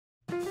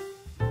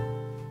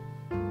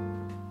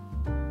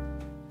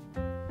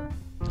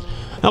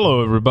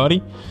Hello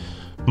everybody,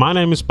 my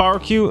name is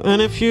PowerQ,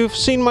 and if you've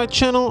seen my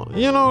channel,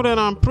 you know that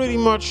I'm pretty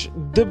much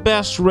the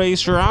best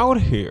racer out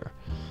here.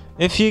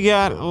 If you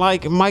got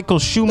like Michael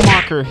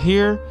Schumacher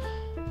here,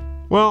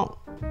 well,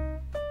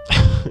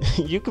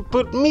 you could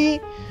put me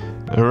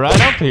right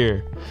up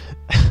here.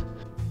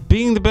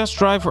 Being the best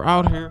driver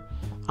out here,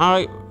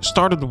 I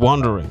started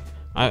wondering.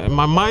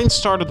 My mind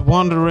started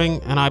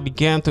wandering and I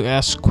began to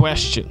ask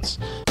questions.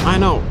 I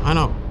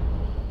know.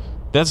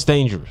 That's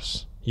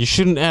dangerous. You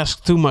shouldn't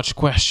ask too much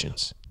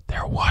questions.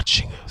 They're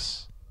watching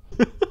us.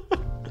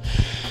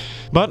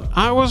 But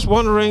I was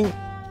wondering,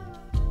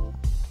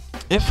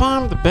 if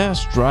I'm the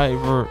best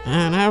driver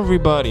and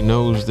everybody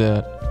knows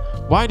that,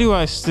 why do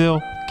I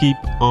still keep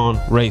on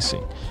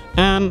racing?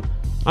 And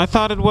I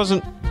thought it was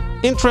an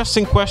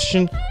interesting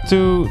question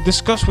to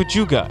discuss with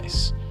you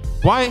guys.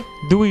 Why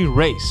do we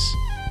race?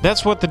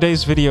 That's what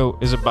today's video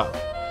is about.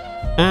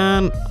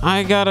 And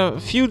I got a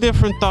few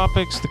different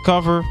topics to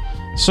cover,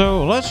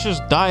 so let's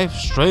just dive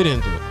straight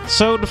into it.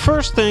 So the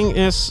first thing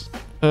is,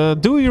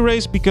 do we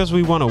race because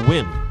we want to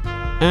win?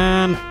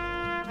 And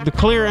the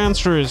clear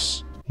answer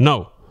is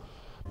no.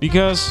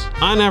 Because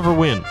I never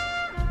win.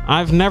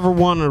 I've never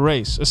won a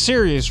race, a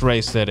serious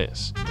race that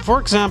is. For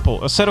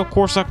example, assetto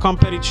corsa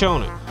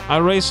competizione. I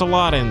race a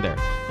lot in there,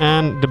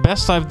 and the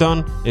best I've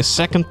done is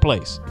second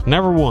place,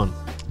 never won.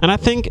 And I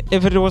think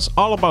if it was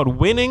all about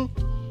winning,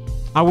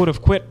 I would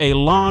have quit a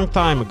long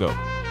time ago.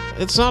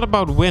 It's not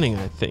about winning,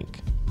 I think.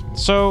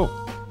 So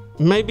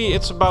maybe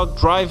it's about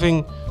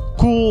driving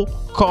cool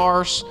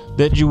cars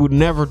that you would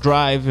never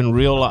drive in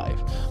real life.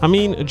 I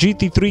mean, a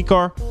GT3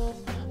 car,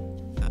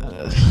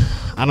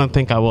 I don't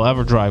think I will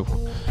ever drive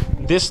one.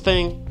 This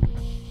thing,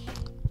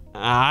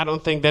 I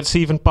don't think that's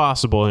even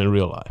possible in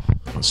real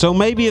life. So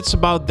maybe it's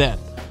about that.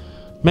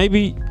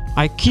 Maybe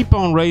I keep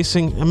on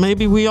racing, and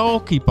maybe we all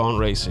keep on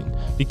racing,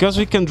 because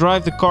we can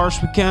drive the cars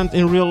we can't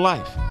in real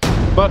life.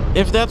 But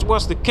if that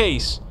was the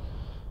case,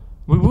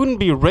 we wouldn't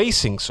be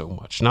racing so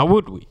much, now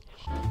would we?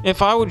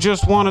 If I would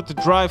just wanted to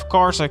drive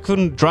cars I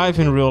couldn't drive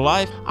in real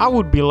life, I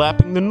would be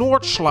lapping the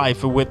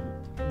Nordschleife with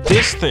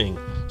this thing.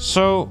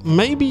 So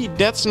maybe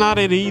that's not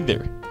it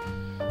either.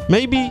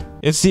 Maybe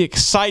it's the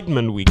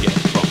excitement we get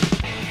from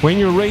it. When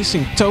you're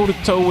racing toe to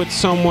toe with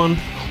someone,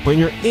 when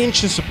you're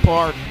inches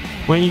apart,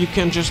 when you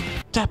can just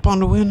tap on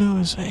the window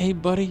and say, hey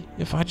buddy,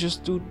 if I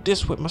just do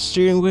this with my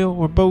steering wheel,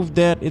 we're both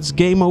dead, it's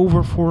game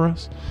over for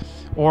us.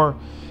 Or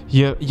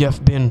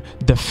you've been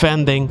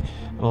defending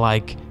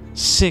like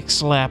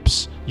 6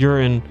 laps, you're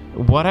in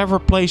whatever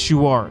place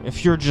you are.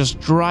 If you're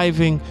just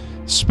driving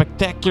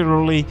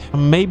spectacularly,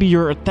 maybe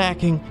you're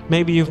attacking,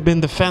 maybe you've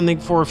been defending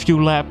for a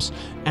few laps,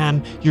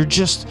 and you're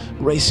just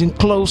racing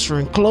closer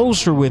and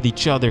closer with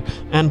each other,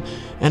 and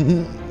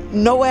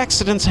no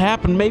accidents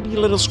happen, maybe a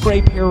little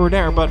scrape here or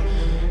there, but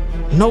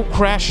no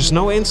crashes,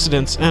 no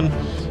incidents, and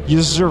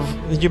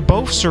you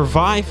both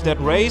survive that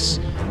race,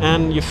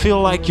 and you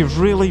feel like you've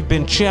really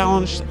been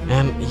challenged,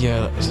 and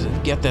you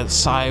get that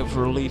sigh of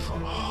relief.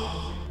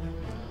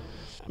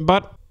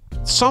 But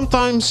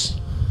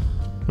sometimes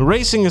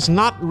racing is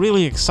not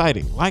really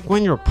exciting, like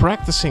when you're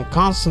practicing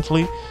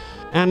constantly,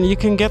 and you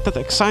can get that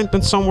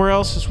excitement somewhere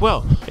else as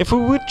well. If we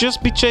would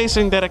just be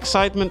chasing that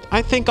excitement,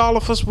 I think all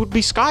of us would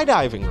be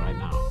skydiving right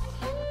now.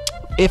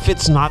 If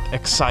it's not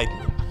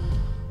excitement,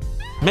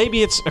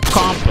 maybe it's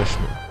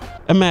accomplishment.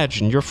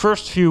 Imagine your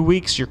first few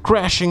weeks, you're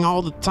crashing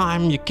all the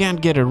time, you can't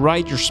get it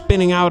right, you're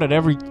spinning out at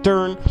every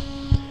turn,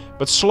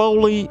 but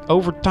slowly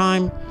over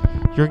time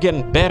you're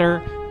getting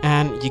better,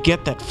 and you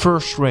get that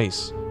first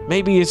race.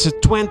 Maybe it's a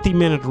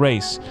 20-minute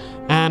race,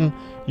 and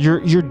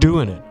you're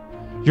doing it.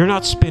 You're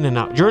not spinning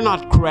out, you're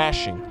not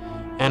crashing.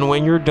 And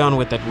when you're done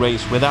with that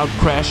race, without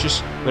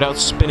crashes, without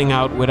spinning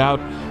out, without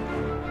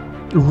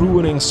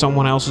ruining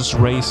someone else's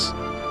race,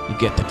 you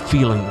get that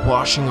feeling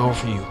washing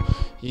over you.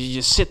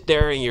 You sit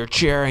there in your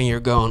chair and you're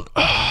going,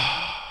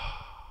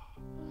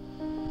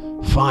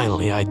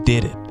 finally, I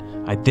did it.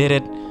 I did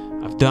it,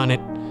 I've done it,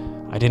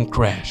 I didn't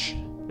crash.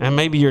 And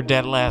maybe you're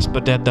dead last,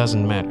 but that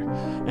doesn't matter.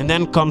 And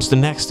then comes the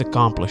next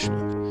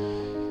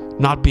accomplishment,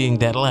 not being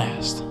dead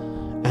last.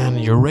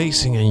 And you're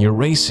racing,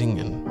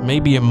 and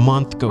maybe a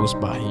month goes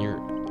by and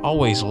you're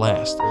always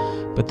last.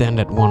 But then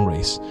that one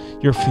race,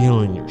 you're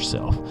feeling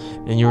yourself,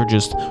 and you're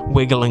just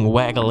waggling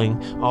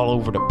all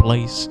over the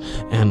place,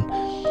 and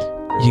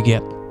you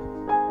get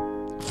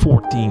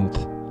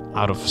 14th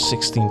out of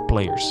 16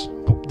 players.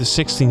 The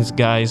 16th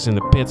guy is in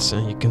the pits,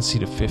 and you can see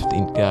the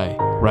 15th guy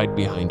right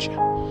behind you.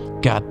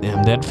 God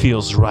damn, that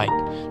feels right.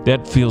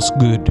 That feels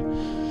good.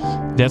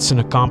 That's an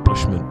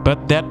accomplishment.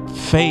 But that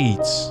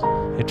fades.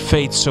 It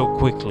fades so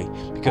quickly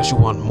because you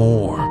want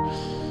more.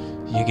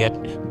 You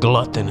get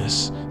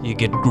gluttonous. You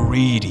get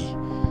greedy.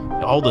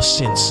 All the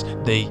sins,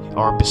 they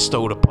are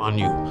bestowed upon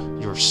you.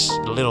 Your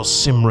little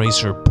sim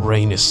racer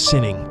brain is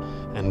sinning,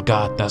 and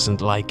God doesn't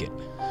like it.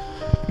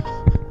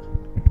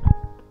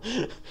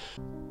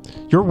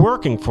 You're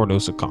working for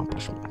those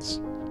accomplishments.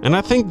 And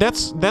I think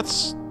that's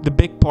the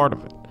big part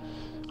of it.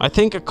 I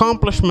think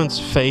accomplishments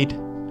fade.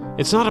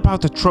 It's not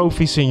about the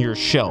trophies in your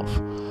shelf,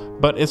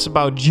 but it's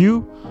about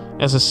you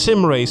as a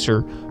sim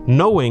racer,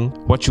 knowing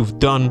what you've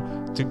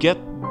done to get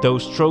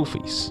those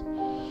trophies.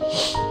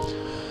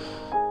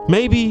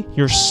 Maybe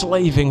you're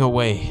slaving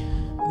away.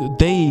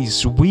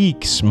 Days,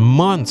 weeks,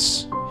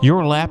 months,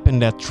 you're lapping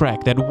that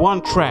track, that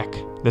one track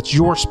that's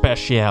your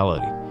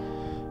speciality.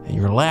 And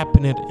you're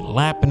lapping it,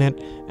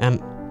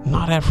 and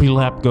not every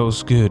lap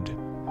goes good.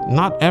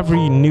 Not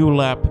every new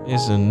lap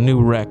is a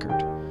new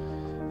record.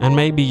 And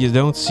maybe you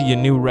don't see a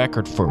new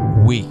record for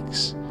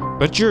weeks,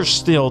 but you're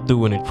still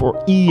doing it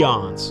for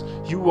eons.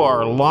 You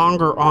are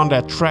longer on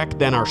that track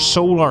than our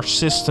solar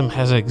system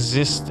has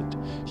existed.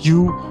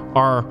 You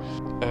are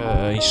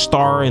a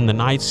star in the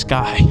night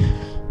sky.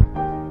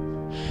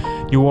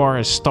 You are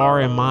a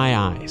star in my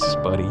eyes,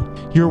 buddy.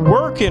 You're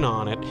working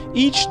on it.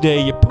 Each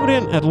day you put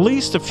in at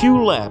least a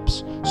few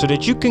laps so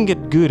that you can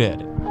get good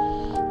at it.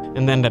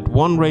 And then that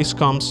one race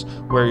comes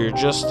where you're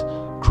just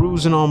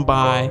cruising on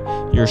by,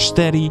 you're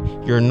steady,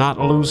 you're not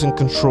losing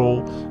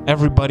control,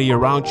 everybody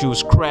around you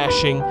is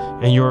crashing,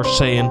 and you're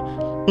saying,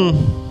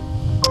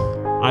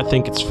 I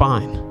think it's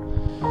fine.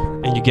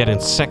 And you get in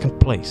second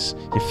place.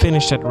 You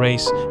finish that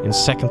race in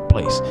second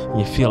place, and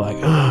you feel like,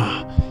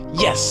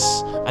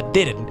 yes, I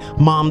did it.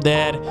 Mom,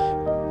 Dad,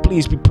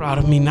 please be proud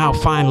of me now,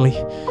 finally.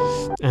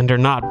 And they're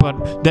not,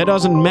 but that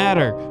doesn't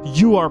matter.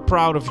 You are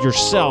proud of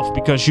yourself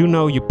because you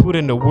know you put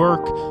in the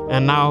work,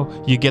 and now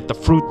you get the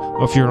fruit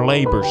of your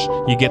labors.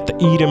 You get to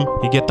eat them,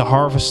 you get to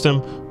harvest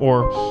them,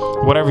 or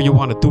whatever you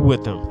want to do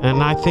with them.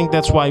 And I think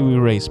that's why we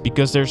race,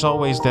 because there's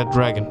always that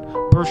dragon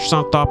perched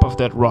on top of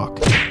that rock,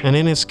 and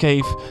in his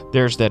cave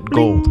there's that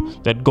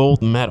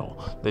gold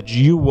medal that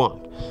you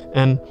want.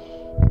 And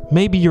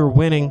maybe you're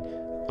winning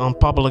on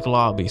public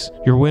lobbies,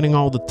 you're winning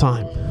all the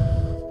time,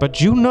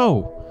 but you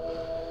know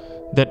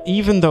that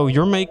even though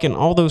you're making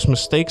all those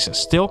mistakes and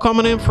still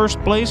coming in first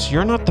place,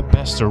 you're not the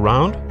best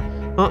around.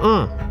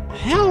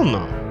 Hell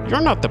no. You're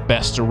not the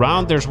best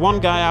around. There's one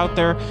guy out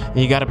there, and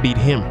you gotta beat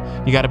him.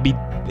 You gotta beat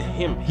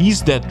him.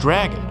 He's that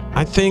dragon.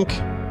 I think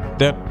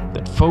that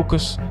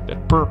focus,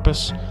 that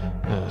purpose,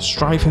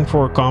 striving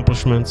for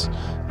accomplishments,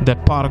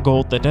 that pot of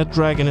gold that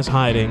dragon is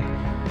hiding,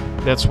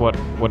 that's what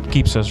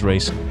keeps us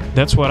racing.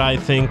 That's what I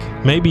think.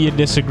 Maybe you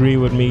disagree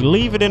with me.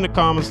 Leave it in the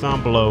comments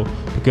down below,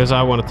 because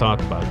I want to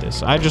talk about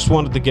this. I just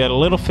wanted to get a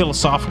little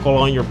philosophical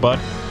on your butt,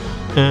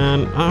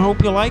 and I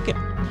hope you like it.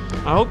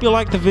 I hope you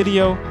like the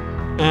video,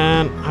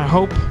 and I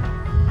hope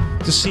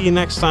to see you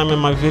next time in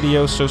my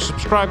video. So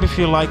subscribe if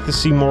you like to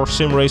see more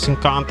sim racing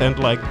content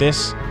like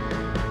this.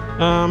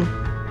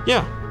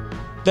 Yeah,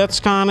 that's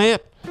kind of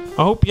it.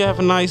 I hope you have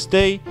a nice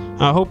day.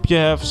 I hope you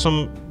have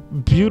some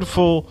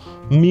beautiful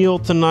meal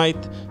tonight.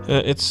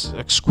 It's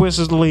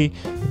exquisitely,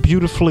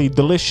 beautifully,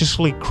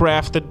 deliciously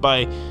crafted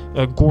by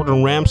a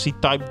Gordon Ramsay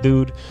type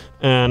dude,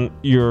 and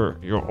you're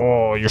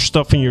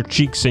stuffing your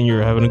cheeks and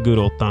you're having a good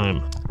old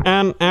time.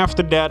 And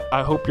after that,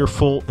 I hope you're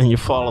full and you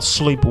fall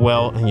asleep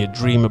well, and you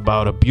dream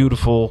about a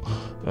beautiful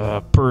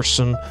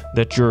person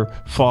that you're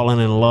falling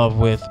in love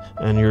with,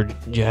 and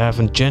you have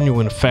a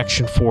genuine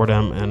affection for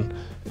them, and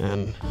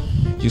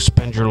you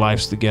spend your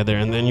lives together,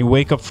 and then you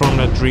wake up from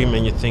that dream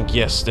and you think,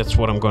 yes, that's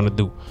what I'm gonna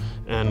do,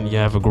 and you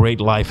have a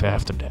great life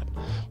after that.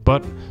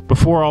 But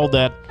before all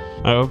that,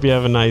 I hope you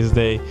have a nice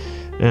day,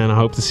 and I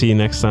hope to see you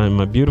next time,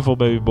 my beautiful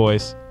baby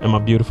boys and my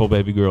beautiful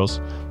baby girls.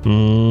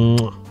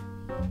 Mwah.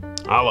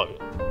 I love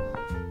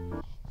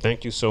you.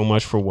 Thank you so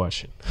much for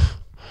watching.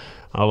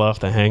 I love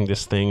to hang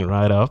this thing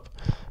right up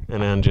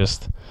and then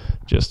just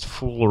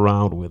fool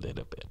around with it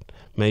a bit.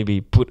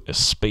 Maybe put a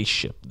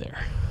spaceship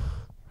there.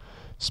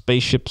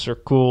 Spaceships are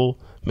cool.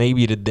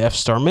 Maybe the Death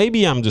Star.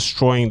 Maybe I'm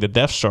destroying the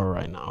Death Star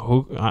right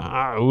now.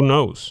 Who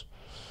knows?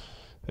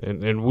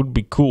 It would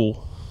be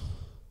cool.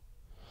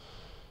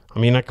 I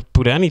mean, I could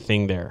put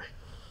anything there.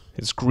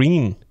 It's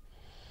green.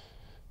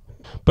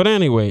 But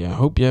anyway, I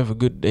hope you have a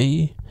good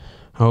day.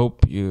 I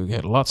hope you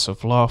get lots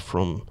of love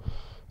from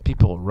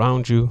people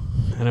around you.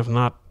 And if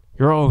not,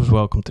 you're always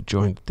welcome to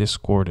join the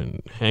Discord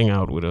and hang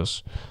out with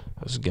us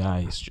as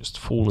guys just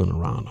fooling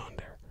around on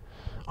there.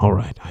 All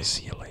right, I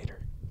see you later.